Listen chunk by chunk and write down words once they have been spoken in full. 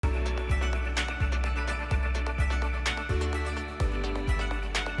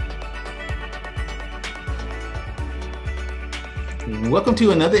Welcome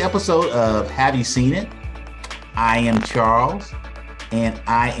to another episode of Have You Seen It? I am Charles, and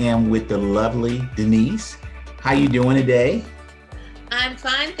I am with the lovely Denise. How you doing today? I'm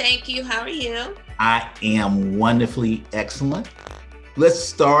fine, thank you. How are you? I am wonderfully excellent. Let's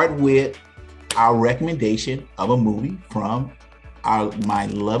start with our recommendation of a movie from my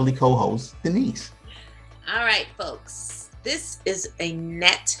lovely co-host, Denise. All right, folks. This is a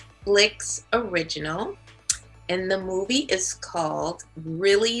Netflix original, and the movie is called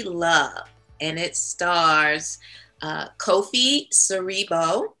Really Love, and it stars Kofi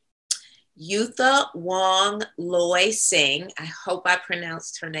Siriboe, Yutha Wong Loy Singh, I hope I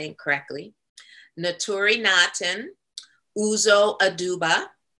pronounced her name correctly, Naturi Natan, Uzo Aduba,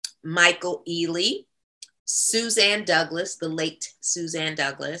 Michael Ealy, Suzanne Douglas, the late Suzanne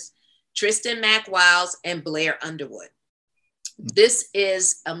Douglas, Tristan McWiles, and Blair Underwood. This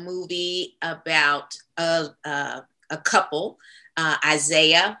is a movie about a couple,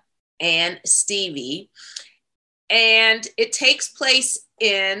 Isaiah and Stevie, and it takes place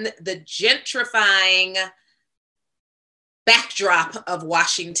in the gentrifying backdrop of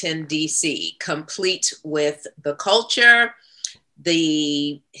Washington, D.C., complete with the culture.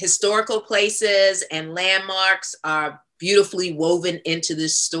 The historical places and landmarks are beautifully woven into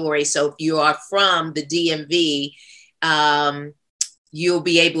this story. So if you are from the DMV, you'll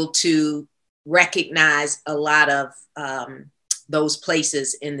be able to recognize a lot of those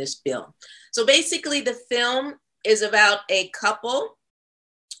places in this film. So basically, the film is about a couple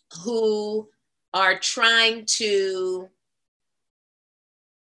who are trying to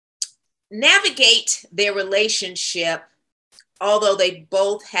navigate their relationship, although they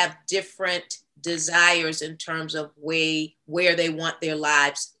both have different desires in terms of where they want their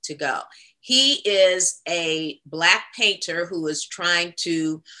lives to go. He is a Black painter who is trying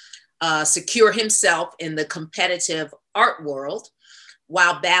to secure himself in the competitive art world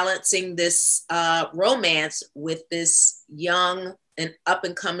while balancing this romance with this young and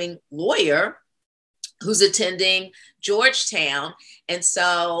up-and-coming lawyer who's attending Georgetown. And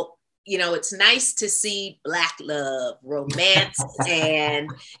so, you know, it's nice to see Black love, romance, and,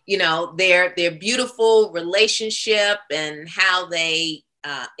 you know, their beautiful relationship and how they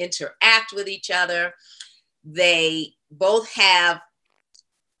interact with each other. They both have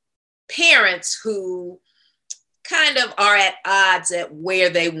parents who kind of are at odds at where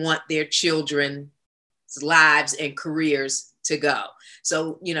they want their children's lives and careers to go.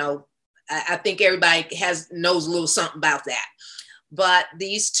 So, you know, I think everybody knows a little something about that. But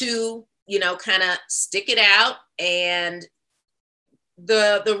these two, you know, kind of stick it out, and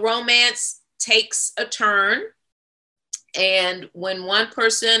the romance takes a turn. And when one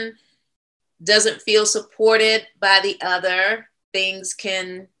person doesn't feel supported by the other, things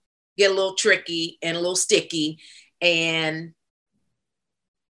can get a little tricky and a little sticky, and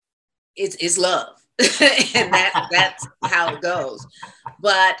it's love. And that's how it goes.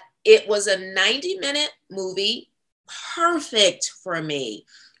 But it was a 90-minute movie, perfect for me.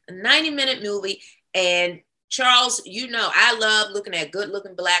 A 90-minute movie. And Charles, you know, I love looking at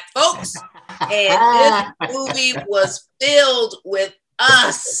good-looking Black folks. And this movie was filled with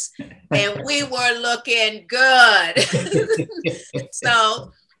us, and we were looking good.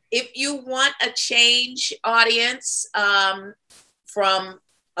 So if you want a change, audience, from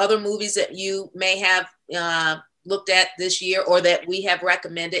other movies that you may have looked at this year or that we have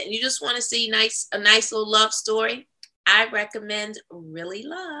recommended, and you just want to see a nice little love story, I recommend Really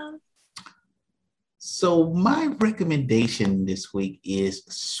Love. So my recommendation this week is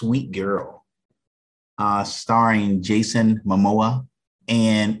Sweet Girl, starring Jason Momoa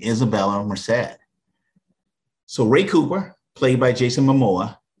and Isabella Merced. So Ray Cooper, played by Jason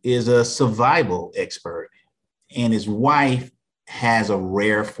Momoa, is a survival expert, and his wife has a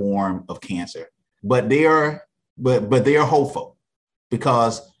rare form of cancer. But they are hopeful,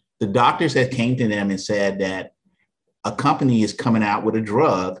 because the doctors had came to them and said that a company is coming out with a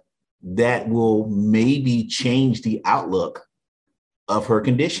drug that will maybe change the outlook of her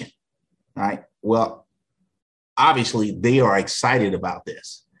condition, right? Well, obviously they are excited about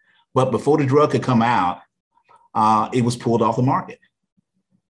this, but before the drug could come out, it was pulled off the market.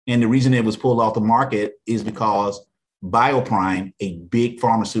 And the reason it was pulled off the market is because Bioprime, a big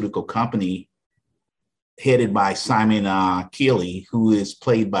pharmaceutical company headed by Simon Keeley, who is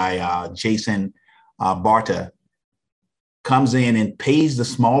played by Jason Barta, comes in and pays the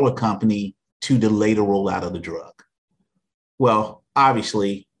smaller company to delay the rollout of the drug. Well,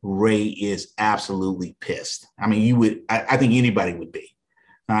 obviously, Ray is absolutely pissed. I mean, I think anybody would be,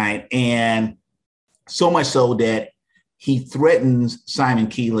 all right? And so much so that he threatens Simon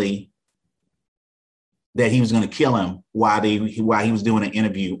Keeley that he was going to kill him while he was doing an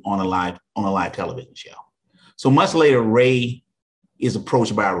interview on a live television show. So much later, Ray is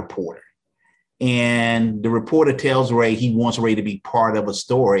approached by a reporter, and the reporter tells Ray he wants Ray to be part of a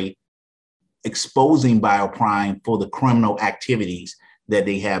story exposing Bioprime for the criminal activities that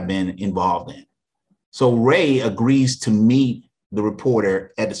they have been involved in. So Ray agrees to meet the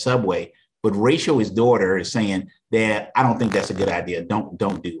reporter at the subway, but Rachel, his daughter, is saying that I don't think that's a good idea. Don't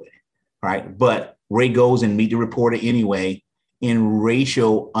do it, right? But Ray goes and meet the reporter anyway, and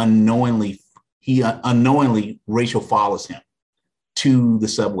Rachel unknowingly Rachel follows him to the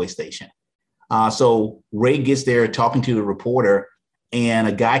subway station. So Ray gets there talking to the reporter, and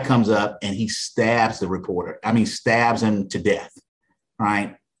a guy comes up and he stabs the reporter. I mean, stabs him to death,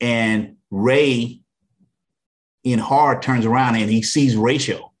 right? And Ray, in horror, turns around and he sees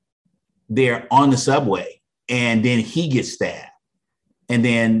Rachel there on the subway, and then he gets stabbed. And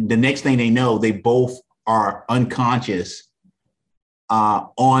then the next thing they know, they both are unconscious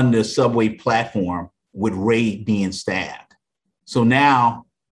on the subway platform with Ray being stabbed. So now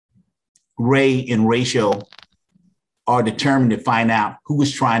Ray and Rachel are determined to find out who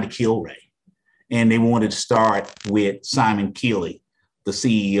was trying to kill Ray. And they wanted to start with Simon Keeley, the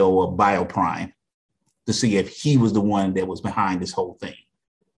CEO of Bioprime, to see if he was the one that was behind this whole thing.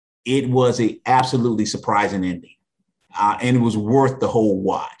 It was an absolutely surprising ending, and it was worth the whole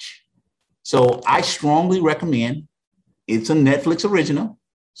watch. So I strongly recommend. It's a Netflix original,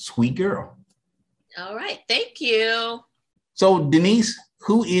 Sweet Girl. All right, thank you. So Denise,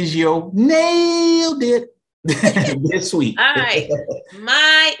 who is your nailed it this week? All right,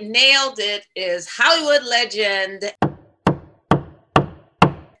 my nailed it is Hollywood legend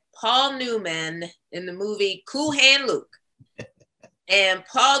Paul Newman in the movie Cool Hand Luke. And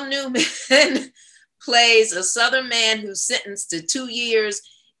Paul Newman plays a Southern man who's sentenced to 2 years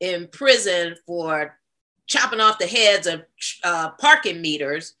in prison for chopping off the heads of parking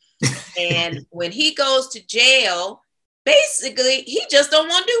meters. And when he goes to jail, basically, he just don't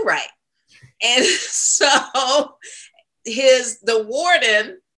want to do right. And so the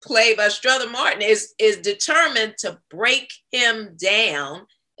warden, played by Strother Martin, is determined to break him down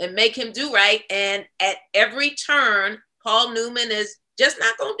and make him do right. And at every turn, Paul Newman is just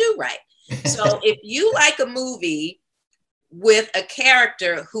not going to do right. So if you like a movie with a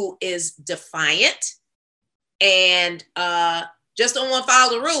character who is defiant and just don't want to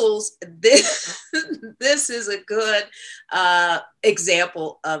follow the rules, this is a good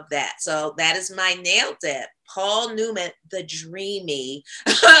example of that. So that is my nailed it. Paul Newman, the dreamy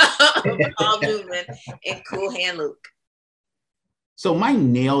Paul Newman in Cool Hand Luke. So my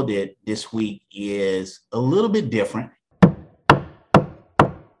nailed it this week is a little bit different.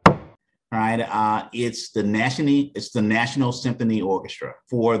 Right, it's the National Symphony Orchestra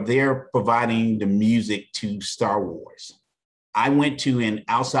for their providing the music to Star Wars. I went to an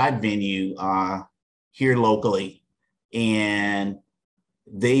outside venue here locally, and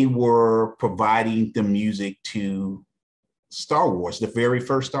they were providing the music to Star Wars, the very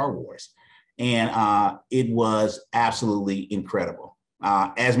first Star Wars, and it was absolutely incredible.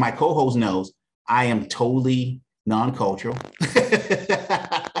 As my co-host knows, I am totally non-cultural.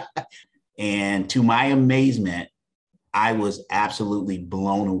 And to my amazement, I was absolutely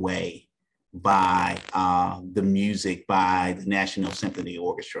blown away by the music by the National Symphony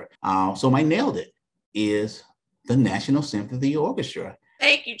Orchestra. So my nailed it is the National Symphony Orchestra.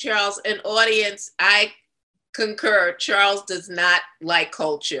 Thank you, Charles. And audience, I concur. Charles does not like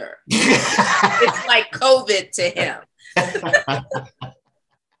culture. It's like COVID to him.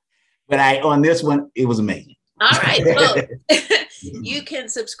 But on this one, it was amazing. All right. Well, you can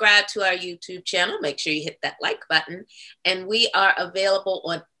subscribe to our YouTube channel. Make sure you hit that like button. And we are available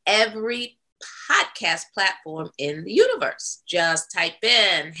on every podcast platform in the universe. Just type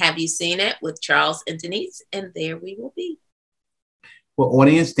in, "Have you seen it?" with Charles and Denise, and there we will be. Well,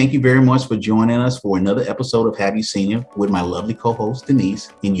 audience, thank you very much for joining us for another episode of Have You Seen It with my lovely co-host,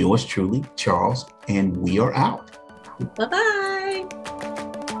 Denise, and yours truly, Charles, and we are out. Bye-bye.